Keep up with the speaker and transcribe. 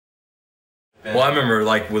Well, I remember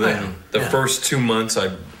like within the first 2 months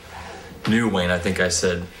I knew Wayne, I think I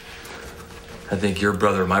said, I think your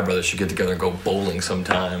brother and my brother should get together and go bowling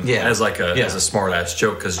sometime. Yeah. As like as a smart ass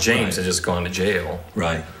joke, because James had just gone to jail.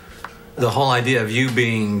 Right. The whole idea of you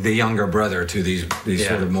being the younger brother to these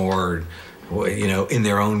sort of more, in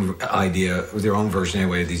their own idea, their own version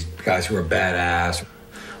anyway, these guys who are badass.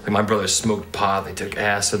 Like my brother smoked pot, they took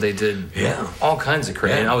acid, they did all kinds of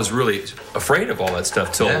crazy. Yeah. And I was really afraid of all that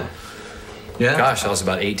stuff till, gosh, I was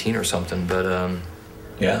about 18 or something. But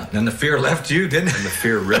then the fear left you, didn't it? and the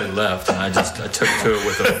fear really left, and I took to it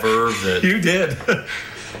with a verve that You did.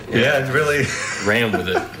 Yeah, it really ran with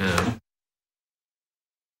it. Yeah.